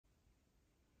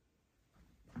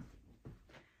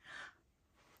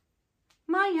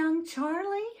My young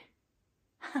Charlie?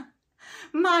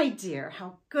 My dear,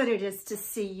 how good it is to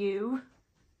see you.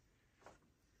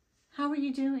 How are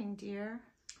you doing, dear?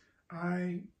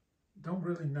 I don't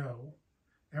really know.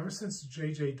 Ever since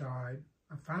JJ died,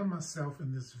 I found myself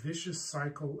in this vicious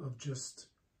cycle of just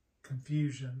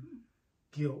confusion,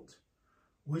 guilt,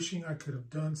 wishing I could have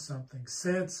done something,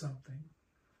 said something.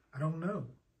 I don't know.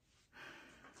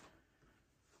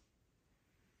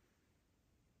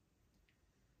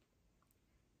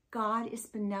 God is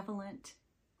benevolent,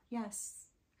 yes.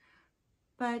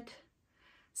 But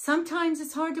sometimes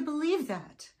it's hard to believe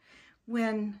that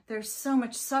when there's so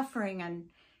much suffering and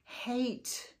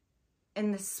hate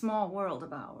in this small world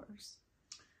of ours.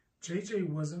 JJ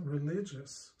wasn't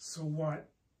religious, so what?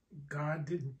 God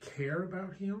didn't care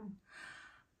about him?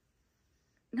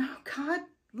 No, God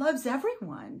loves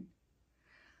everyone.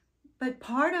 But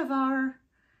part of our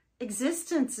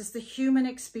existence is the human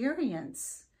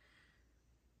experience.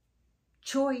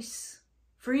 Choice,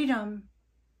 freedom,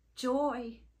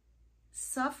 joy,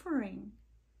 suffering.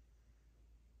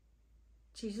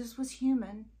 Jesus was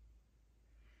human,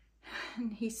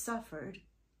 and he suffered.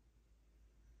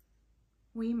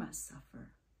 We must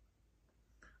suffer.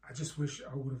 I just wish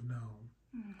I would have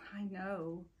known. I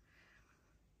know.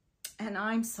 And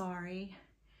I'm sorry.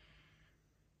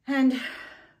 And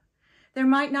there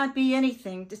might not be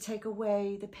anything to take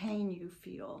away the pain you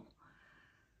feel.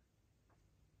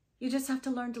 You just have to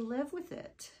learn to live with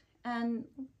it and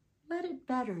let it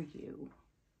better you.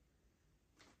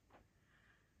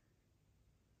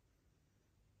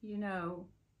 You know,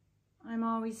 I'm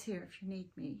always here if you need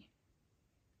me.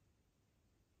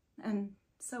 And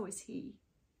so is he.